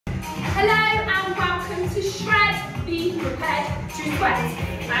Hello and welcome to Shred. Be prepared to sweat.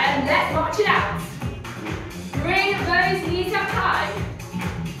 And let's march it out. Bring those knees up high.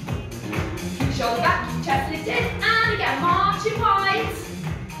 Keep shoulder back, keep chest lifted. And again, march it wide.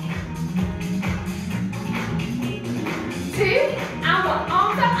 2 and 1.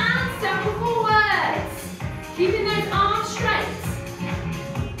 Arms up and circle forwards. Keeping those arms straight.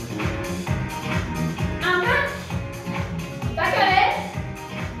 And back. Back in.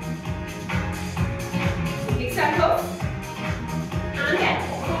 Big circles. And again,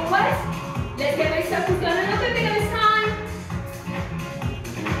 forward. Let's get those circles going a little bit bigger this time.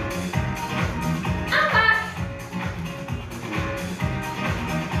 And back.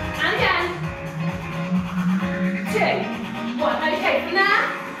 And again. 2, 1. Okay, from there,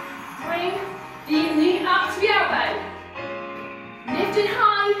 bring the knee up to the elbow. Lift it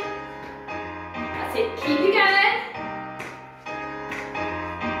high. That's it. Keep it going.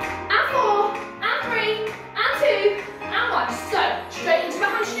 And 4, and 3, and 2, and 1. So, straight into the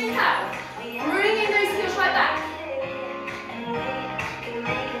hamstring curl. Bringing those heels right back.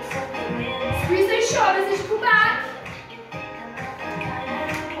 Squeeze those shoulders as you pull back.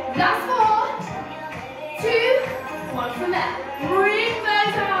 Last 4, 2, 1 from there. Bring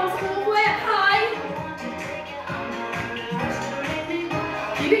those arms all the way up high.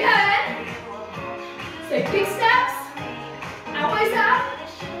 Keep it going. So big steps. Elbows up.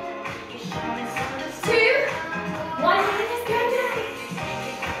 2, 1. Let's go down.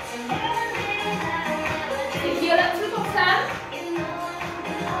 The heel up to the bottom.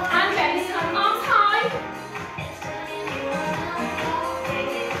 And again, this time arms high.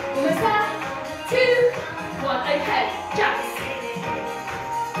 Almost there. 2, 1. Okay, jumps.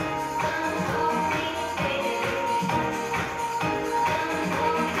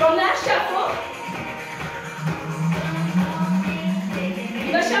 From there, shuffle.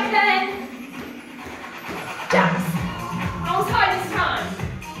 Give a shuffle in. Jumps. Arms high this time.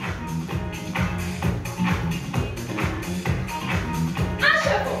 And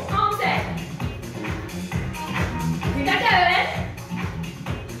shuffle. Arms in. Keep that going.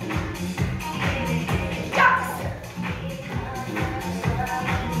 Jumps.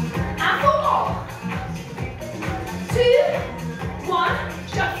 And 4 more. 2, 1.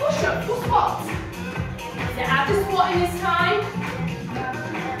 Shuffle, shuffle, squat. So add the squat in this time.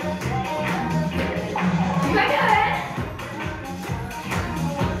 Keep that going.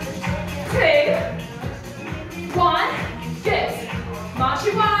 2, 1. Good. March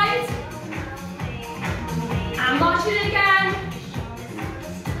it wide. And march it in again.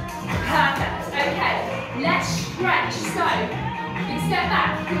 Perfect. Okay. Let's stretch. So, big step back.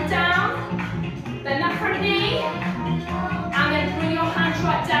 Heel down. Bend that front knee. And then bring your hands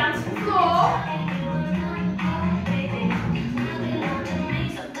right down to the floor.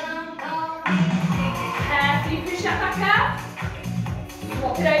 Carefully push that back up.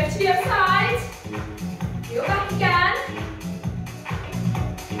 Swap it over to the other side. Heel back again.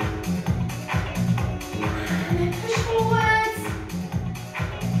 And then push forwards.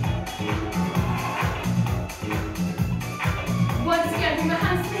 Once again, bring the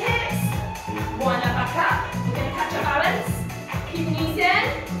hands to the hips. Wind that back up. We're going to catch our balance. Keep the knees in.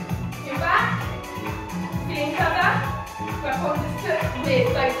 Heel back. Feeling cover. Grab hold of the foot with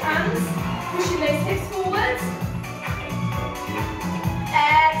both hands. Pushing those hips forwards.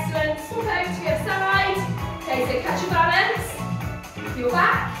 Excellent. Swap over to the other side. Okay, so catch your balance. Heel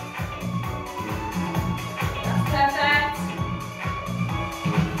back. That's perfect.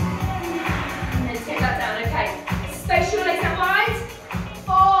 And then take that down. Okay. Space your legs out wide.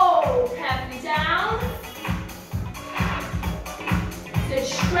 Fold carefully down. So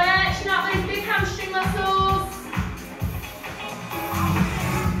stretching out those big hamstring muscles.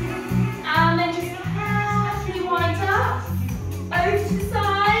 And then just carefully wind up. Over to the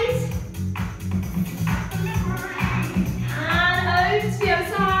side. And over to the other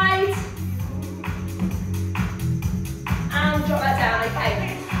side. And drop that down, okay.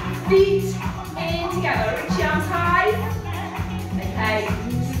 Feet in together, reach your arms high. Okay,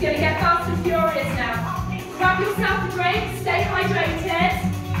 this is going to get fast and furious now. Grab yourself a drink, stay hydrated.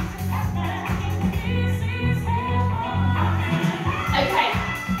 Okay,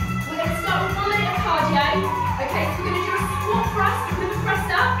 we're going to start with 1 minute of cardio. Okay, so we're going to do a squat thrust with a thrust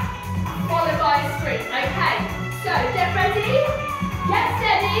up, followed by a sprint. Okay, so get ready, get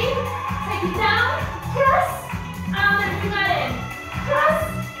steady, take it down, press, and then bring that in. Press,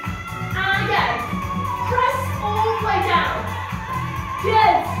 and again. Press all the way down.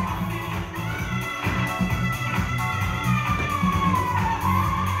 Good.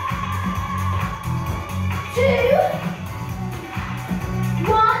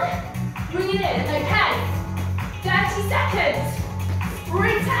 it in, okay. 30 seconds.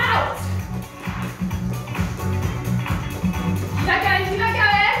 Sprint out. Keep that going, keep that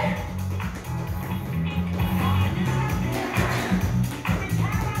going.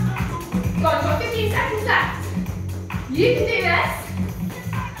 Go on, you've got 15 seconds left. You can do this.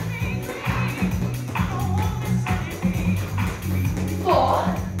 4,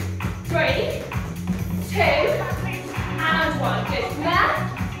 3, 2, and 1. Good. From there,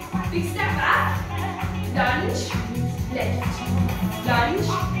 big step back. Lunge, lift. Lunge,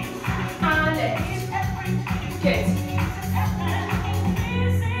 and lift. Good.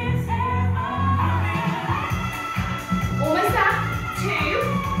 Almost there. 2,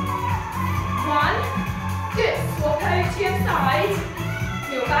 1. Good. Swap over to your side.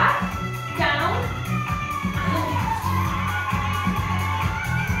 Heel back, down, and lift.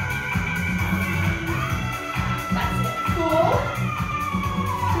 That's it. 4,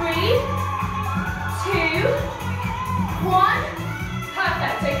 3, 2, 1.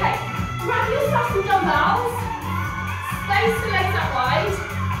 Perfect. Okay. Grab yourself some dumbbells. Space the legs out wide.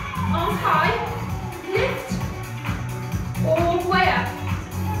 Arms high. Lift. All the way up.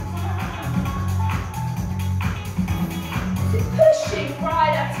 So pushing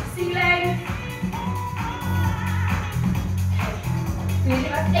right up to the ceiling. Okay. We're going to do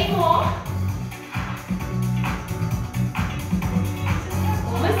about 8 more.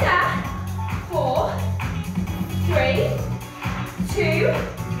 Almost there. 4, 3, 2,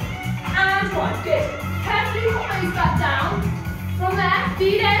 and 1. Good. Carefully put those back down. From there,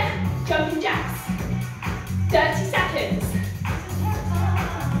 feet in, jumping jacks. 30 seconds.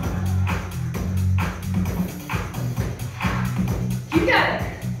 Keep going.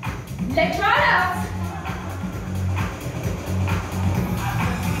 Legs right out.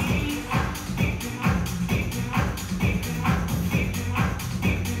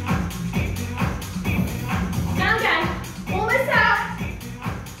 Now again. Almost out.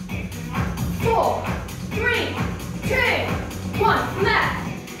 4, 3, 2, 1. From there.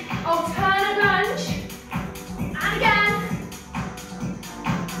 Alternate lunge. And again.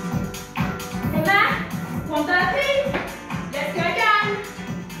 From there. 1 burpee. Let's go again.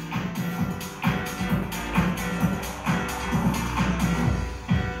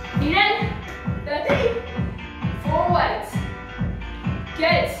 Feet in. Burpee. Forward.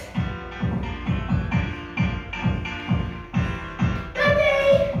 Good.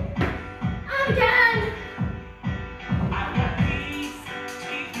 Burpee. And again.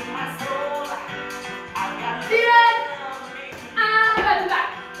 Feet in. And burpee back.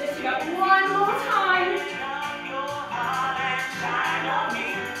 Let's do that one more time.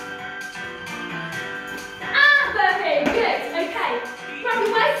 And burpee. Good. Okay. Grab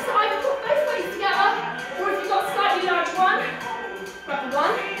your weights. So either put both weights together, or if you've got a slightly large one, grab the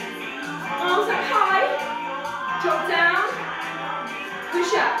one. Arms up high. Drop down.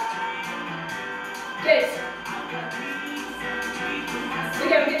 Push up. Good. So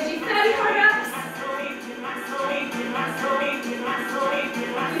again, we're going to do 30 high reps.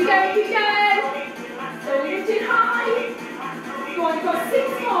 Keep going, keep going. So lifted high. Go on, you've got 6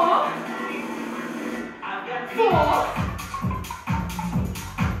 more. 4,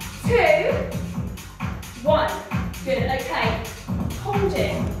 2, 1. Good, okay.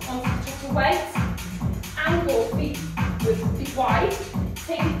 Holding onto the top of the weight. Angle feet with feet wide.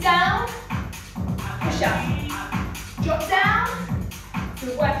 Take it down. Push up. Drop down. So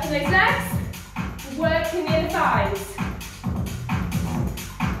we're working those legs. We're working the inner thighs.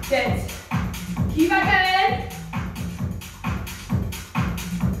 Good. Keep that going.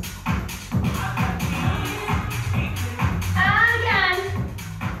 And again.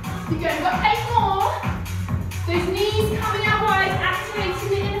 Keep going. We've got 8 more. Those knees coming out wide, activating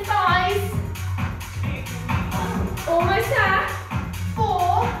the inner thighs. Almost there.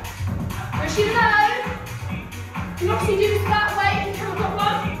 4. Pushing low. You can obviously do this that way if you haven't got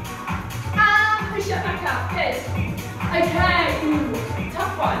one. And push it back up. Good. Okay. Ooh,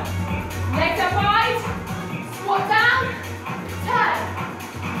 tough one. Legs up wide. Squat down. Turn.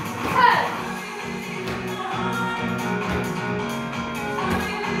 Turn.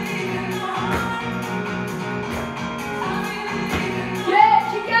 Good.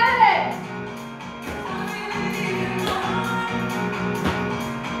 Keep going.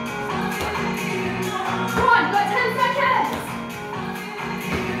 Come on. You've got 10 seconds.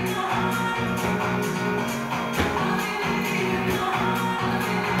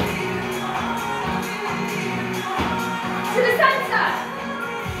 To the center.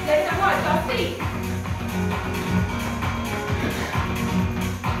 Legs up wide, our feet.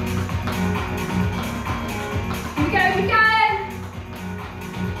 Keep going, keep going.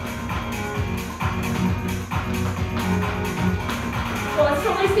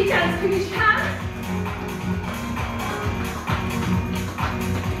 those feet down as quick as you can.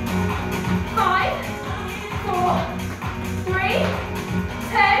 5, 4, 3,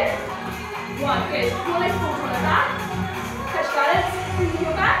 2, 1. Good. Pull those forward like that. Catch balance. Bring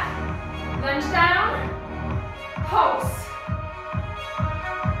your back. Lunge down. Pulse.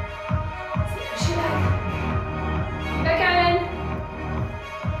 Push your leg. Keep that going.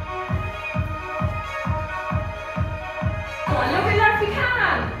 Come on, a little bit lower if you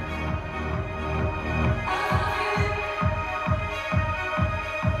can.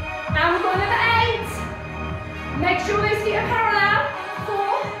 And we've got another 8. Make sure those feet are parallel. 4,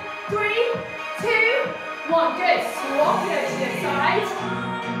 3, 2, 1. Good. Swap it over to the other side.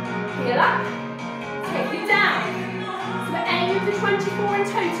 Heel up. Take it down. So we're aiming for 24 in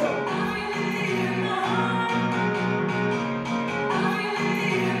total.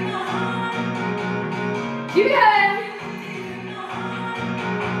 Keep it going.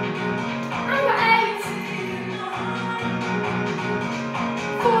 And we're 8.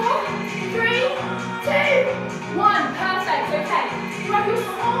 4, 3, 2, 1. Perfect. Okay. Grab your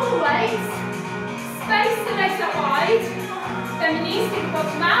small weights. Space the legs out wide. Bend the knees, take the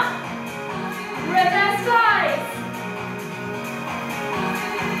bottom out. Reverse slides.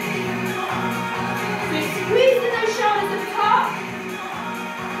 So squeezing those shoulders at the top.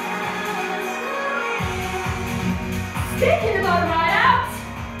 Sticking the bottom right out.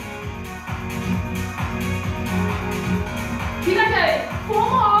 Keep that going. 4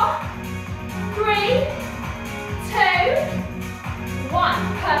 more. 3, 2, 1.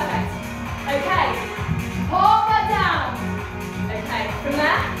 Perfect. Okay. Hold that down. Okay. From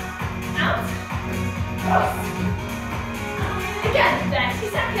there, out. Cross. Again, 30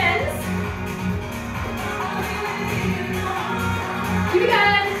 seconds. Keep it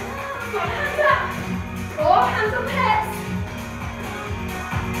going. Got hands up. Or hands on hips.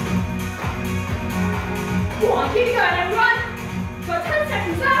 1. Keep it going, everyone. Got 10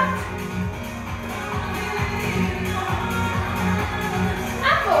 seconds left.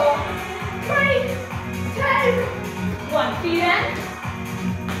 And 4, 3, 2, 1. Feet in.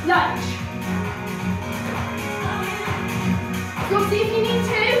 Lunge. You'll see if you need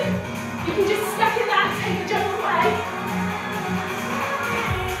to, you can just stuck in that, take a jump away.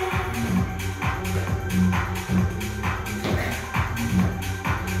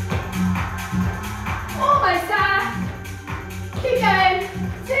 Almost there. Keep going.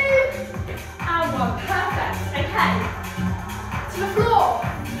 2 and 1. Perfect. Okay. To the floor.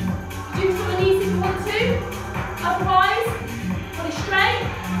 You do this on the knees if you want to. Otherwise, body straight.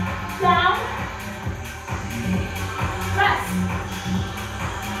 Down. Press.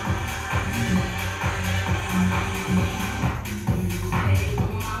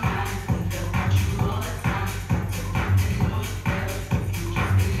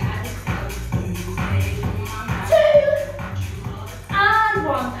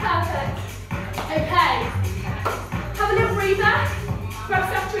 Grab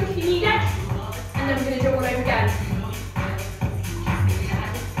stuff drink if you need it, and then we're going to do it all over again.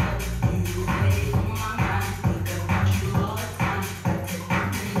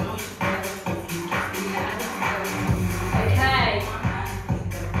 Okay.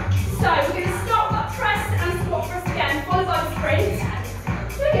 So we're going to stop that press and squat thrust again, followed by the sprint.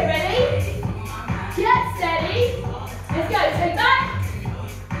 So get ready. Get steady. Let's go. Take that.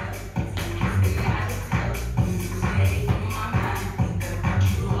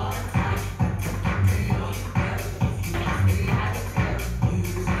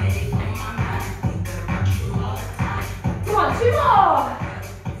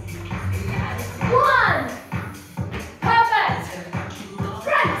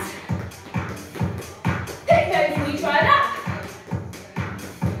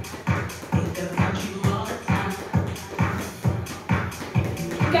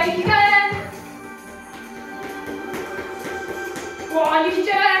 You can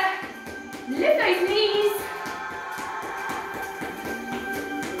do it. Lift those knees.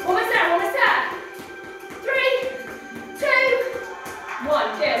 Almost there, almost there. 3, 2, 1.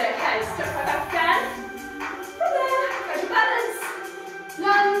 Good, okay. Step right back again. From there, catch your balance.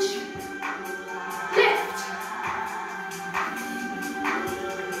 Lunge. Lift.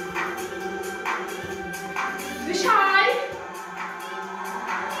 Push high.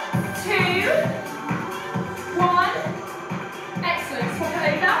 2, 1. Excellent. Swap it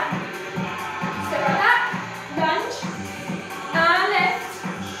over. Step right back.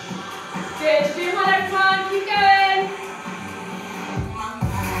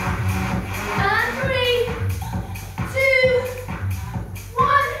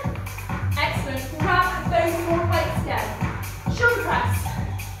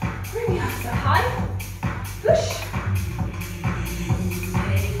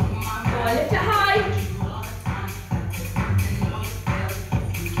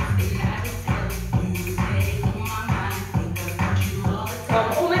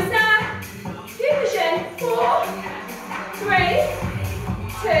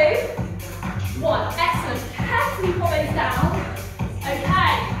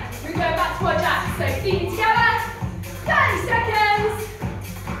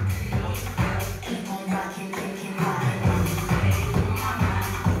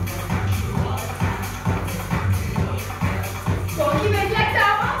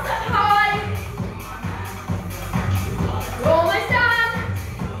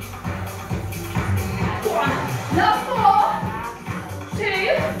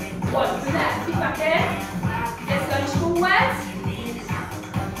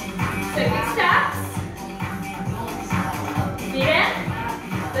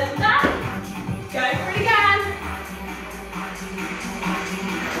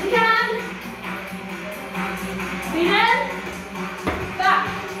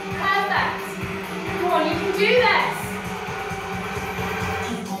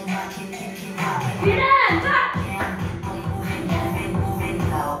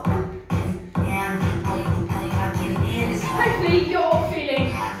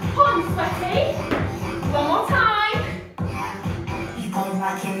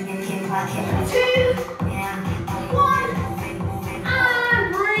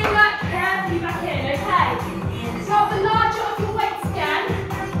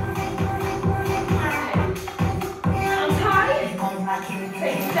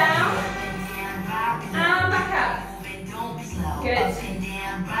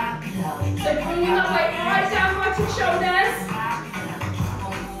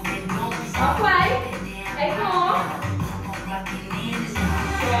 Halfway. 8 more.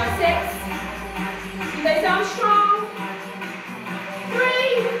 4, 6. Keep those arms strong.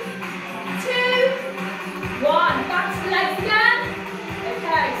 3, 2, 1. Back to the legs again.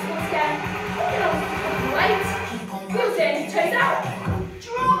 Okay, squats again. Hold on. Weight. Heels in, toes out.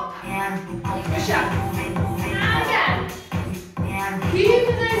 Drop. Push up. And again.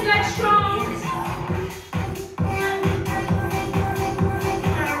 Keeping those legs strong.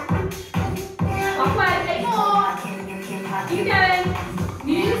 Halfway, 8 more. Keep going.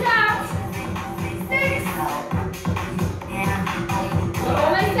 Knees out. 6. We're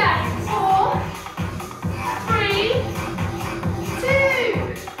almost there. 4, 3, 2,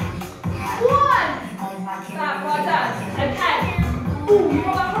 1. Well done. Okay. Ooh, you've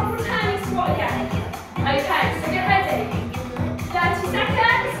got that proper turning squat again. Okay, so get ready. 30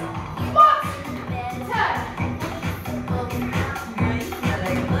 seconds. Squat. Turn.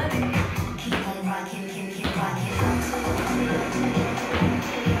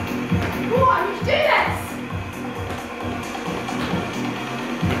 Come on, you can do this.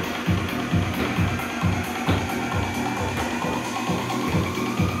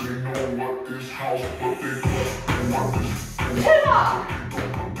 Two more.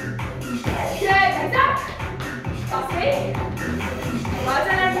 Good, heads up. Last week. Well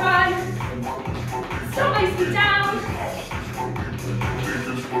done, everyone. Stop those feet down.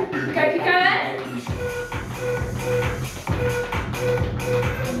 Go, keep going.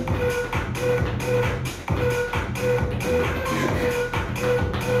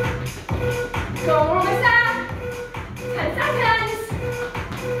 Go on, we're almost there. 10 seconds.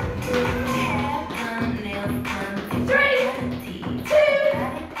 3, 2,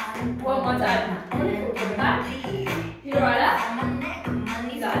 1 more time. Wonderful. Back. Heel right up.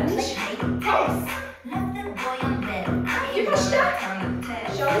 Lunge. Pulse. You push up.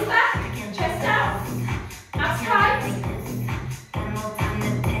 Shoulders back. Chest out. Abs tight.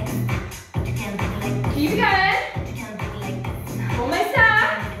 Keep it going. Almost there.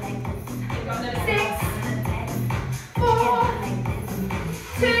 We've got another 6, 4,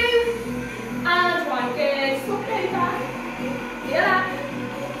 2, and 1. Good. Swap it over. Heel up.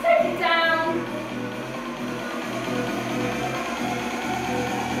 Take it down.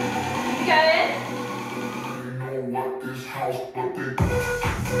 Keep going.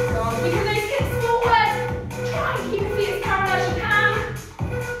 Go on, wiggle those hips forward. Try and keep your feet as parallel as you can.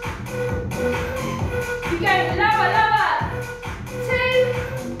 Keep going. Lower, lower.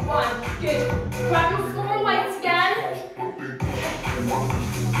 2, 1. Good. Grab your smaller weights again.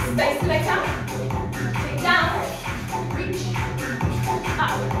 Space the legs up. Take it down. Reach.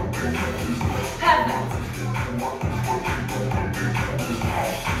 Up. Perfect.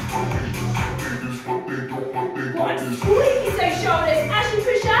 Right, squeeze those shoulders as you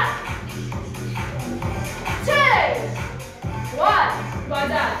push up. 2, 1. Well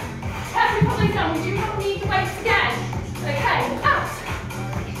done. Perfect, put those down. We do not need the weights again. Okay, out.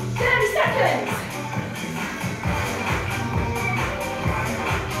 30 seconds.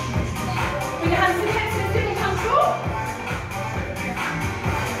 Bring your hands to the hips if it's feeling comfortable.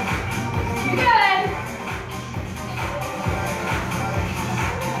 Keep going.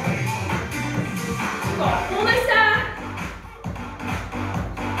 Almost there.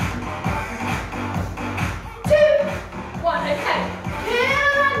 2, 1. Okay.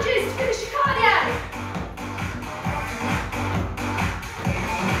 Heel lunges to finish your cardio.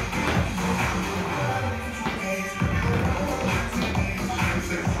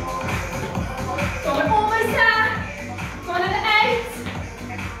 Go on, almost there. Go on, another 8,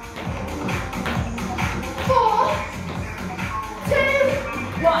 4, 2,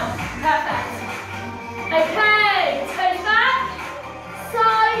 1. Perfect. Okay, toes back,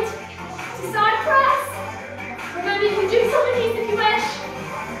 side to side press. Remember, you can do some of these if you wish.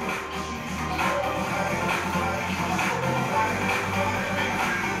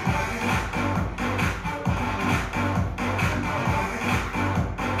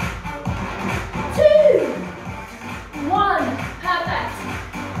 Two, 1, perfect.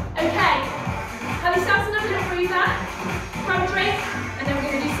 Okay, have yourself another little breather. Grab a drink, and then we're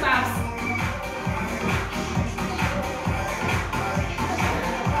going to do some abs.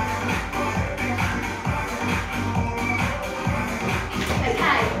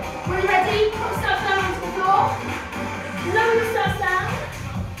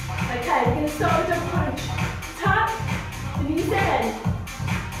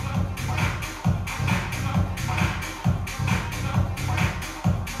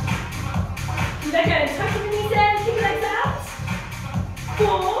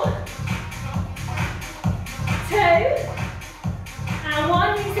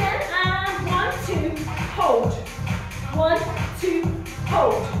 1, 2,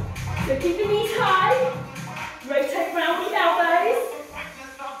 hold. So keep the knees high, rotate round with the elbows,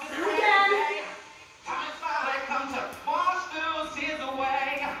 and again.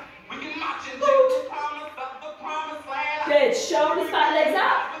 Hold. Good, shoulders back, legs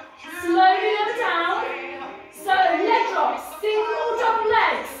up, slowly lower down. So leg drops, single or double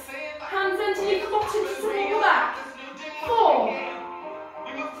legs, hands underneath the bottom to support your back. 4,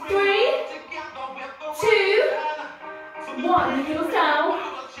 3, 2, 1, heels down,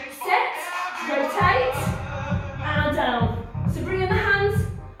 set, rotate, and down. So bring in the hands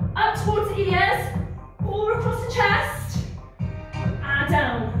up towards the ears, or across the chest, and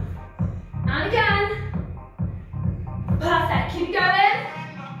down. And again. Perfect, keep going.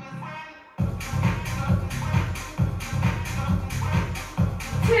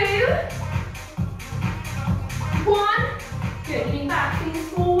 2, 1. Good, lean back, fingers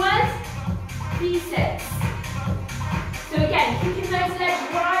forward. V6. So again, kicking those legs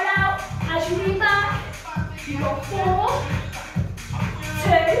right out as you lean back. You've got 4,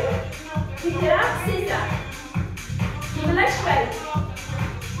 2, kick it out, scissor. Keep the legs straight.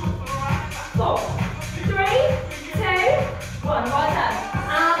 4, 3, 2, 1. Well done.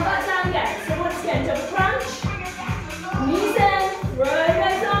 And back down again. So once again, double crunch. Knees in, throw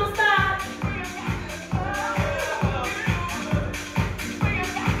those arms back.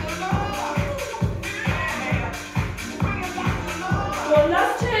 One,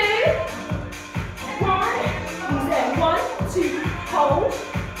 last 2. 1, knees in. 1, 2, hold.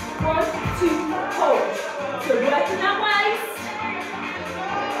 1, 2, hold. So working that waist.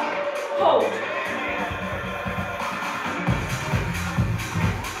 Hold.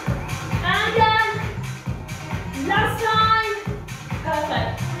 And again. Last time.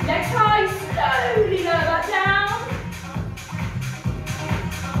 Perfect. Next time, slowly lower back down.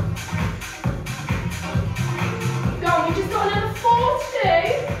 Go on, we just got another 4 to do.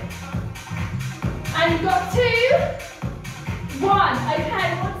 And you've got 2, 1. Okay,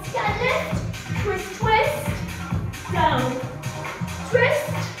 once again, lift, twist, twist, down, twist,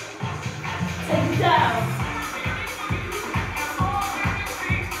 take it down.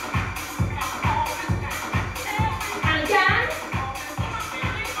 And again.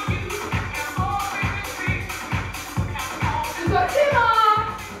 We've got 2 more.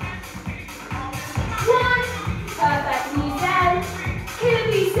 1, perfect, knees in, keep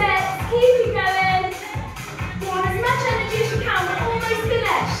V6, keep it going. Go on, as much energy as you can, we're almost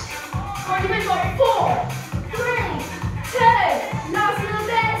finished. Go on, you've got 4, 3, 2, last little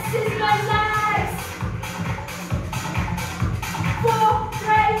bit, scissor those legs. 4,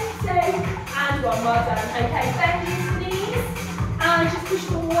 3, 2, and 1, well done. Okay, bend these knees, and just push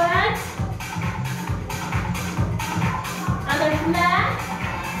forward. And then from there,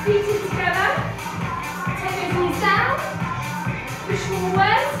 feet in together, take those knees down, push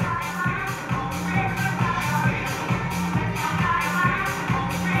forward.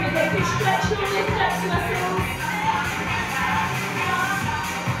 Good, a good stretch here, lift up to muscles.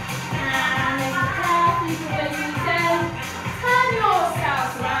 And then carefully put those knees in, turn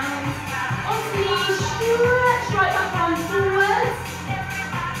yourself around, onto the knees, stretch right back arm forwards.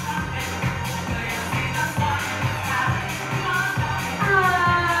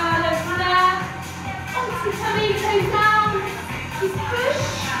 And over there, onto the tummy, toes down, just push,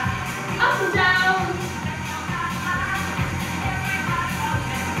 up and down.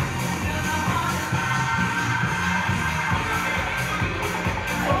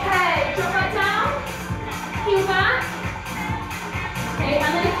 Okay, drop that down, heel back. Okay,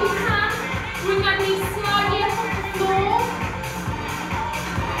 and then if you can, bring that knee slightly up off the floor.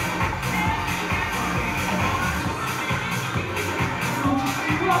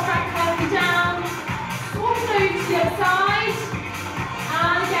 Drop that curvy down, swap it over to the other side.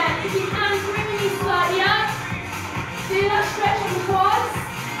 And again, if you can, bring the knee slightly up. Feel that stretch on the quads.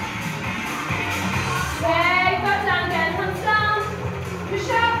 Okay, back down again, hands down, push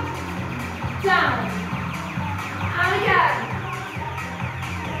up, down. And again.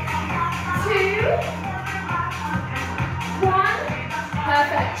 2, 1,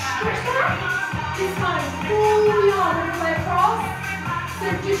 perfect. Stretch back. This time, pull the arm all the way across. So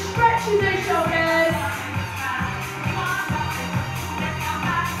just stretching those shoulders.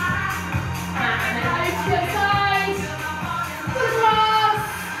 And then over to the other side. Pull across.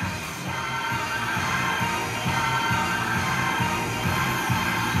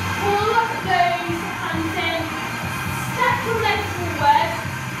 Pull up those hands in. Step your legs forward.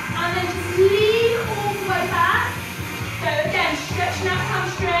 And then just lean all the way back. So again, stretching out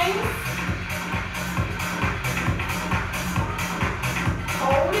hamstrings.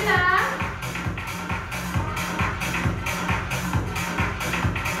 Hold it there.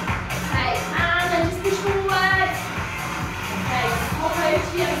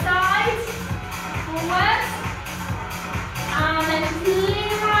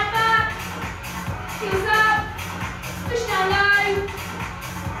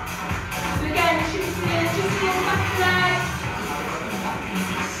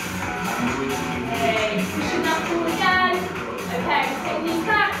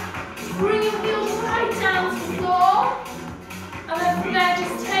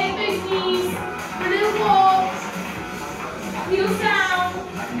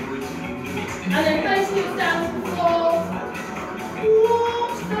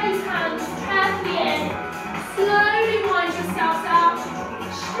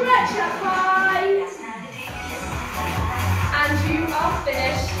 stretch that quad.